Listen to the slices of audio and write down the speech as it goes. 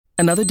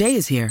Another day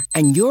is here,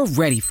 and you're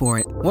ready for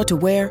it. What to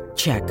wear?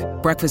 Check.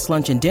 Breakfast,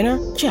 lunch, and dinner?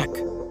 Check.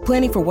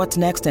 Planning for what's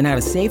next and how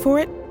to save for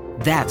it?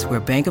 That's where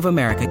Bank of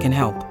America can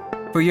help.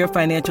 For your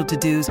financial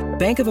to-dos,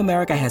 Bank of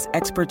America has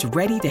experts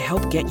ready to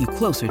help get you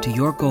closer to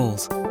your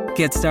goals.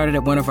 Get started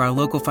at one of our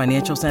local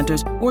financial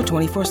centers or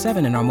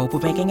 24/7 in our mobile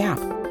banking app.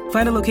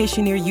 Find a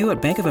location near you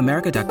at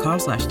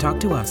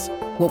bankofamerica.com/talktous.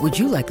 What would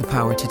you like the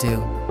power to do?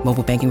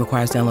 Mobile banking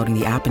requires downloading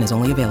the app and is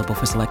only available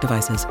for select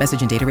devices.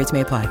 Message and data rates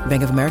may apply.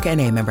 Bank of America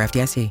N.A., member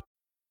FDIC.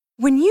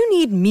 When you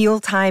need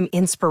mealtime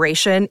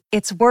inspiration,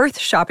 it's worth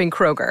shopping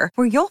Kroger,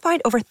 where you'll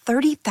find over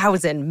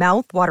 30,000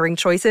 mouth-watering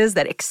choices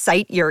that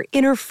excite your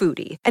inner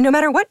foodie. And no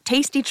matter what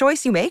tasty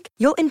choice you make,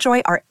 you'll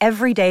enjoy our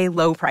everyday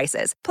low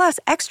prices, plus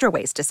extra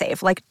ways to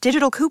save, like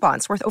digital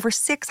coupons worth over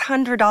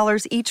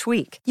 $600 each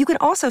week. You can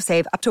also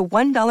save up to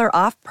 $1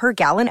 off per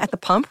gallon at the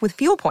pump with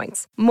fuel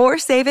points. More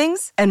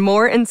savings and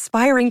more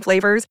inspiring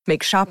flavors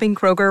make shopping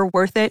Kroger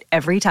worth it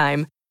every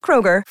time.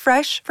 Kroger,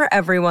 fresh for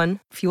everyone.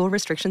 Fuel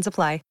restrictions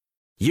apply.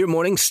 Your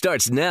morning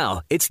starts now.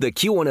 It's the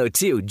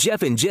Q102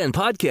 Jeff and Jen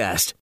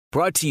podcast,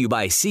 brought to you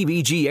by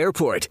CBG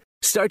Airport.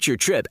 Start your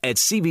trip at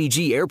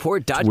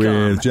CBGAirport.com.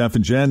 With Jeff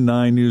and Jen,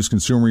 9 News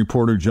consumer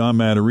reporter John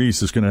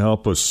Matarese is going to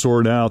help us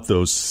sort out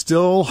those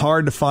still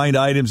hard-to-find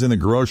items in the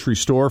grocery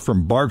store,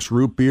 from Barks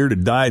Root Beer to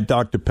Diet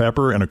Dr.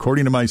 Pepper, and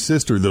according to my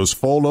sister, those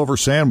fold-over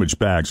sandwich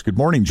bags. Good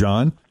morning,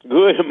 John.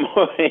 Good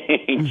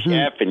morning,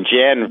 Jeff and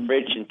Jen,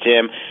 Rich and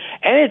Tim.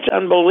 And it's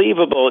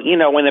unbelievable. You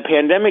know, when the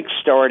pandemic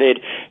started,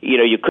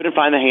 you couldn't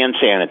find the hand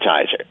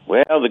sanitizer.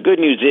 Well, the good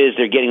news is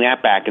they're getting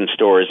that back in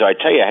stores. I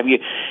tell you,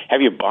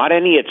 have you bought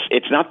any?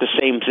 It's not the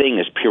same thing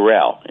as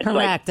Purell.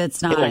 Correct,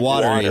 it's not. It's like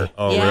water.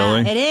 Oh, yeah,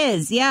 really? It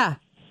is, yeah.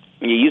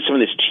 You use some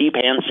of this cheap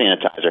hand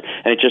sanitizer,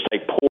 and it just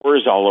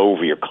pours all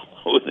over your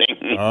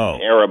clothing. Oh.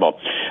 Terrible.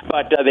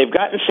 But they've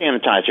gotten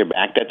sanitizer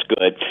back. That's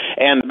good.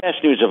 And the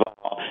best news of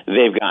all,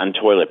 they've gotten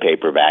toilet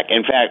paper back.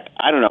 In fact,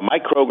 I don't know, my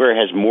Kroger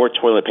has more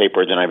toilet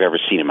paper than I've ever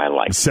seen in my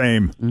life.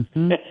 Same.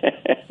 Mm-hmm.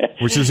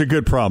 Which is a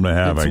good problem to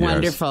have, I guess. It's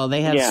wonderful.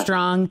 They have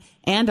strong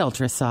and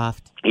ultra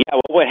soft. Yeah,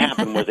 well, what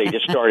happened was they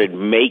just started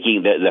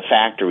making the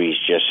factories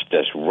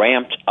just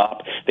ramped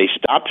up. They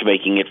stopped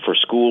making it for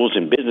schools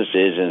and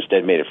businesses and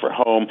instead made it for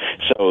home.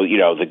 So,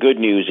 the good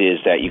news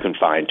is that you can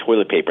find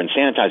toilet paper and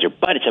sanitizer,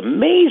 but it's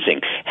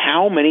amazing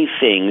how many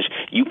things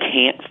you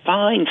can't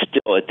find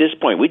still at this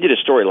point. We did a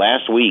story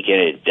last week,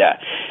 and it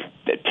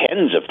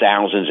tens of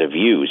thousands of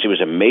views. It was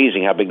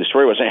amazing how big the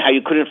story was, and how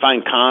you couldn't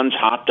find Conn's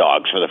hot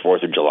dogs for the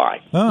 4th of July.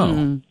 Oh.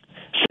 Mm-hmm.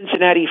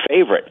 Cincinnati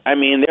favorite. I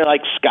mean, they're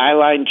like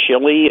Skyline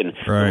Chili and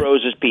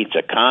Rose's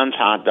Pizza, Conn's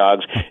hot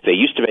dogs. They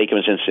used to make them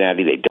in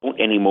Cincinnati. They don't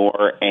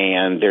anymore,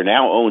 and they're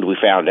now owned, we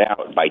found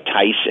out, by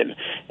Tyson.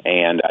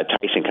 And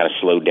Tyson kind of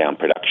slowed down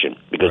production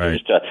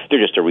because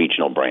they're just a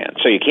regional brand.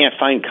 So you can't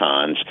find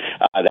Conn's.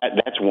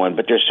 That's one.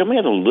 But there's so many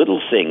other little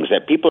things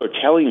that people are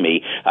telling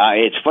me.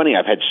 It's funny.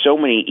 I've had so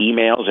many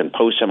emails and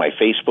posts on my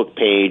Facebook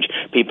page,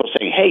 people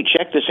saying, hey,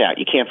 check this out.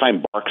 You can't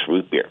find Barks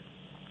Root Beer.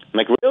 I'm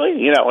like, really?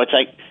 It's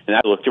like, and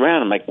I looked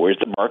around. I'm like, where's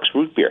the Barks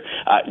Root Beer?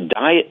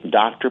 Diet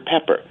Dr.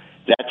 Pepper.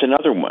 That's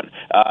another one.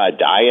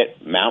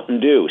 Diet Mountain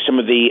Dew. Some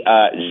of the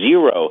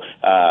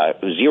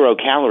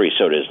zero-calorie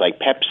sodas like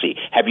Pepsi.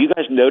 Have you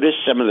guys noticed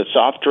some of the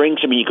soft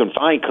drinks? I mean, you can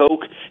find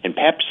Coke and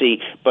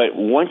Pepsi, but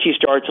once you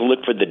start to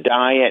look for the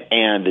diet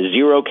and the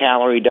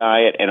zero-calorie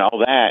diet and all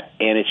that,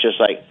 and it's just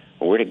like,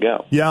 where'd it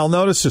go? Yeah, I'll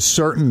notice a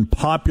certain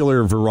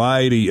popular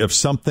variety of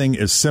something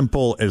as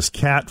simple as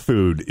cat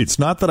food. It's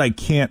not that I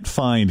can't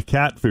find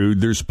cat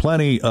food. There's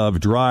plenty of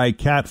dry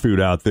cat food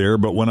out there,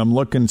 but when I'm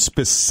looking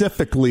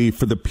specifically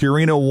for the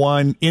Purina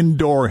One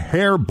indoor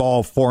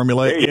hairball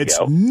formula, it's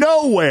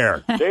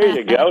nowhere. There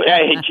you go.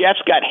 Hey,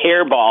 Jeff's got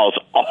hairballs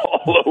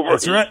all over.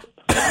 That's right.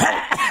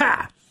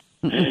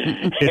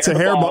 It's a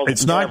hairball.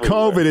 It's not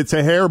COVID. It's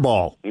a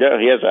hairball. No,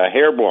 he has a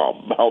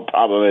hairball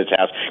problem in his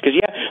house. Because,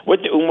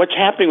 what's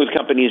happening with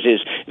companies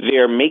is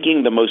they're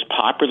making the most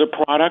popular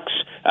products.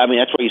 I mean,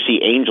 that's why you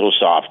see Angel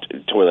Soft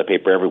toilet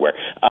paper everywhere.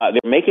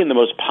 They're making the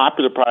most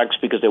popular products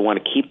because they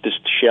want to keep the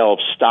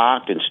shelves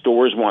stocked, and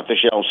stores want the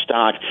shelves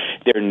stocked.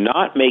 They're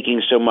not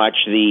making so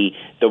much the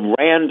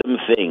random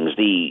things,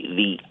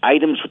 the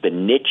items with the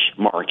niche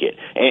market.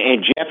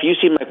 And Jeff, you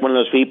seem like one of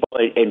those people,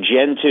 and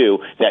Jen too,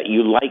 that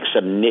you like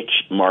some niche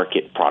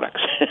market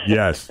products.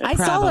 Yes. I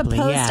saw a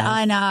post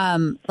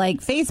on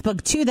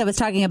Facebook too that was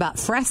talking about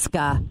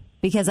Fresca,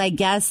 because I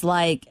guess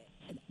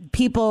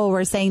people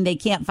were saying they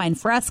can't find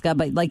Fresca,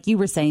 but like you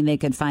were saying, they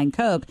could find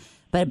Coke,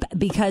 but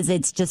because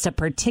it's just a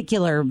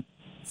particular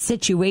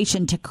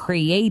situation to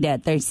create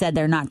it, they said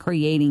they're not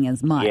creating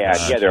as much. Yeah,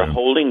 they're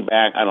holding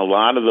back on a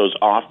lot of those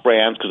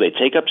off-brands because they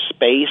take up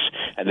space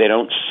and they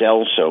don't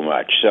sell so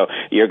much. So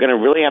you're going to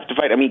really have to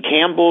fight. I mean,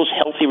 Campbell's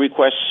Healthy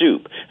Request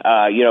Soup,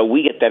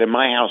 we get that in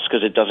my house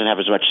because it doesn't have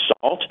as much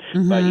salt,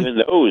 but even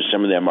those,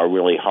 some of them are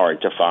really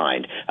hard to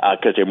find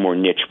because they're more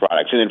niche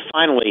products. And then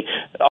finally,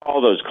 all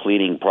those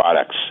cleaning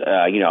products,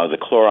 the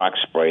Clorox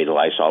spray, the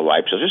Lysol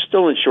wipes, those are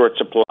still in short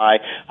supply.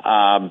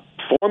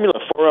 Formula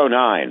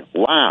 409.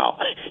 Wow.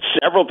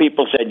 Several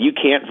people said you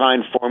can't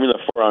find Formula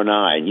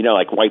 409,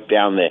 like wipe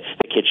down the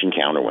kitchen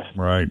counter with.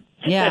 Right.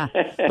 Yeah.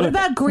 What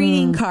about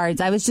greeting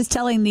cards? I was just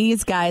telling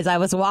these guys, I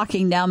was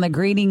walking down the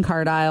greeting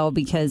card aisle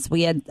because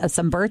we had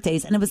some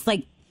birthdays, and it was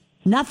like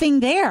nothing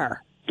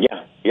there.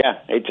 Yeah.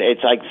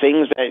 It's like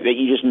things that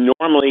you just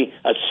normally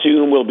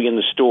assume will be in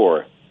the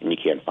store, and you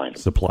can't find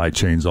them. Supply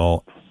chain's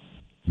all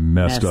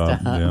messed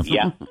up.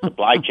 Yeah,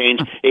 supply chain.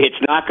 It's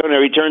not going to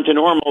return to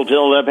normal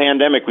till the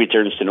pandemic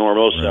returns to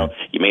normal, so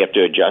you may have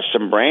to adjust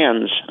some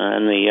brands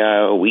in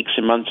the weeks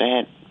and months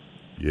ahead.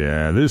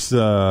 Yeah,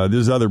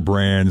 there's other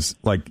brands,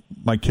 like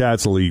my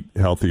cats will eat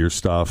healthier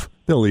stuff.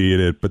 They'll eat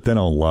it, but they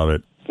don't love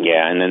it.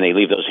 Yeah, and then they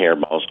leave those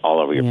hairballs all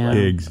over your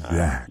plate.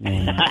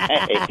 Exactly.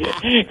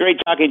 Great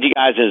talking to you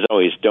guys, as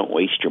always. Don't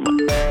waste your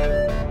money.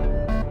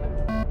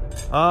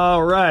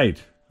 All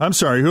right. I'm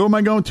sorry, who am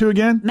I going to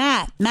again?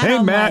 Matt.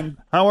 Hey, Matt.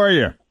 How are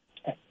you?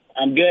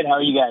 I'm good. How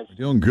are you guys?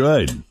 Doing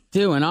good.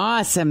 Doing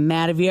awesome,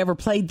 Matt. Have you ever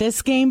played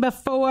this game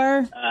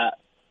before?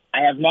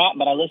 I have not,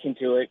 but I listen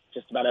to it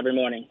just about every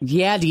morning.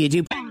 Yeah, do you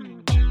do?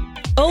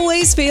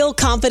 Always feel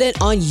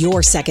confident on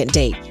your second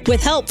date.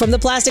 With help from the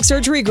Plastic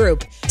Surgery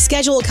Group.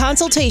 Schedule a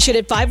consultation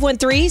at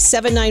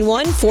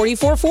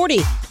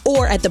 513-791-4440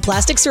 or at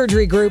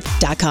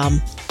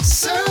theplasticsurgerygroup.com.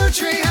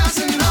 Surgery has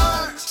an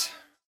art.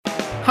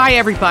 Hi,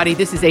 everybody.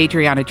 This is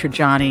Adriana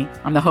Trajani.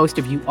 I'm the host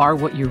of You Are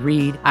What You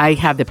Read. I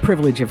have the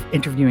privilege of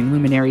interviewing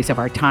luminaries of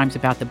our times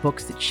about the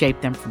books that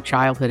shaped them from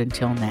childhood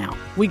until now.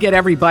 We get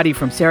everybody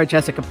from Sarah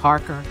Jessica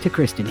Parker to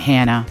Kristen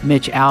Hanna,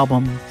 Mitch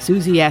Albom,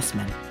 Susie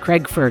Essman,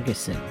 Craig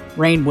Ferguson,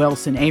 Rainn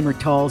Wilson, Amor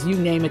Tolls, you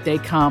name it, they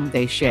come,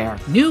 they share.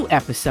 New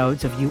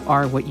episodes of You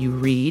Are What You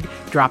Read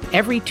drop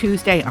every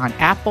Tuesday on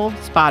Apple,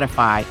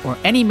 Spotify, or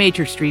any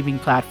major streaming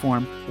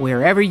platform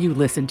wherever you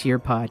listen to your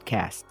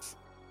podcasts.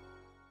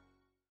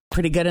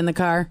 Pretty good in the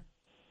car?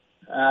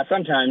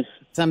 Sometimes.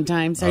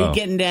 Sometimes. Are you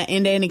getting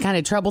into any kind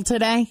of trouble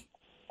today?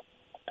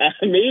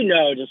 Me?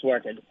 No, just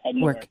working.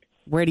 Work.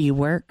 Where do you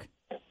work?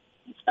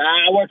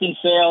 I work in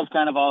sales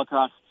kind of all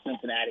across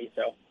Cincinnati.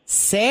 So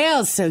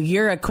Sales. So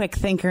you're a quick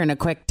thinker and a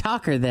quick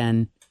talker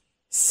then.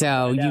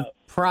 So you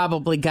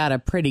probably got a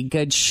pretty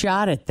good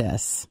shot at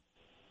this.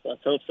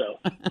 Let's hope so.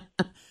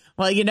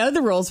 Well, you know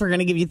the rules. We're going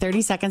to give you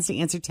 30 seconds to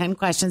answer 10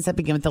 questions that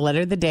begin with the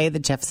letter of the day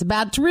that Jeff's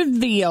about to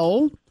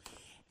reveal.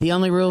 The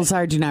only rules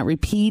are do not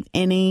repeat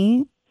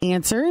any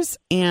answers.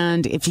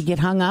 And if you get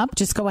hung up,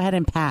 just go ahead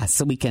and pass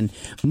so we can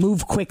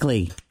move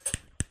quickly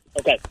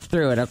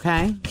through it,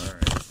 okay? All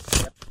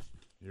right.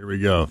 Here we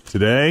go.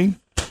 Today,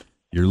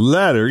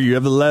 you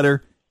have the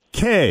letter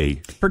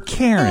K for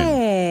Karen.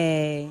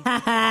 Hey.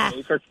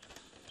 K for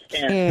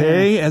Karen.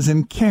 K as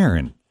in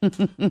Karen.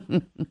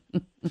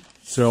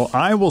 So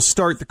I will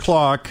start the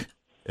clock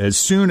as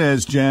soon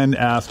as Jen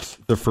asks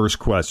the first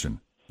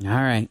question. All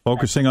right.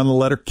 Focusing on the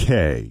letter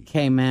K.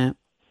 Okay, Matt.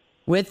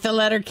 With the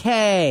letter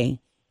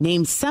K,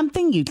 name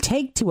something you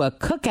take to a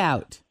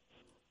cookout.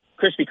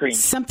 Krispy Kreme.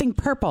 Something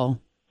purple.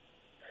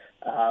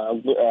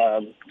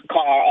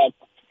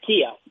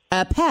 Kia.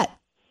 A pet.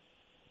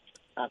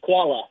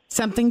 Koala.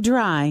 Something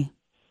dry.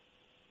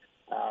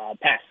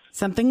 Pass.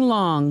 Something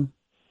long.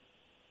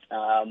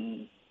 A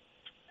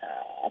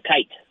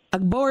kite. A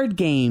board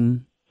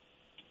game.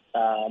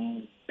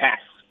 Pass.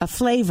 A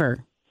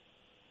flavor.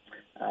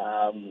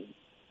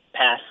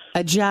 Pass.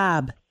 A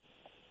job.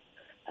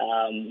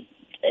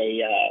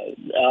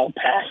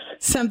 Pass.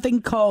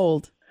 Something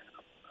cold.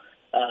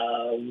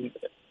 Darn.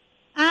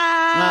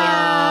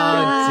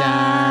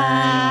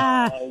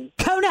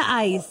 Kona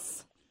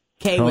ice.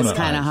 K was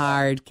kind of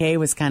hard. K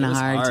was kind of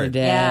hard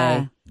today.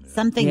 Yeah.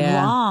 Something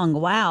long.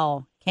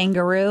 Wow.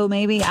 Kangaroo,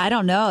 maybe? I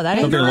don't know. That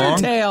Something long?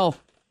 Tail.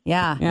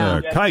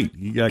 Yeah. Kite.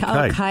 You got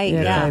kite. Kite.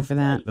 Yeah. Yeah. For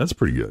that. That's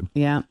pretty good.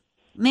 Yeah.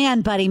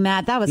 Man, buddy,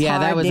 Matt, that was hard. Yeah,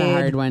 that was dude. a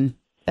hard one.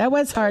 That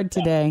was hard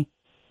today.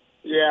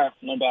 Yeah,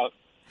 no doubt.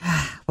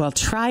 Well,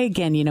 try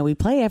again. You know, we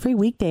play every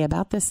weekday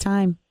about this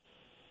time.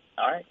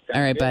 All right.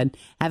 All right, bud.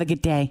 Have a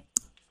good day.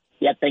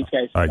 Yeah, thanks,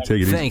 guys. All right, take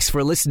it easy. Thanks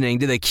for listening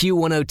to the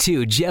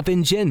Q102 Jeff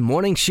and Jen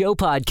Morning Show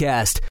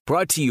podcast,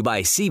 brought to you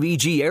by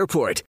CBG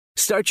Airport.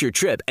 Start your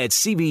trip at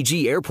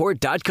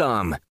CBGAirport.com.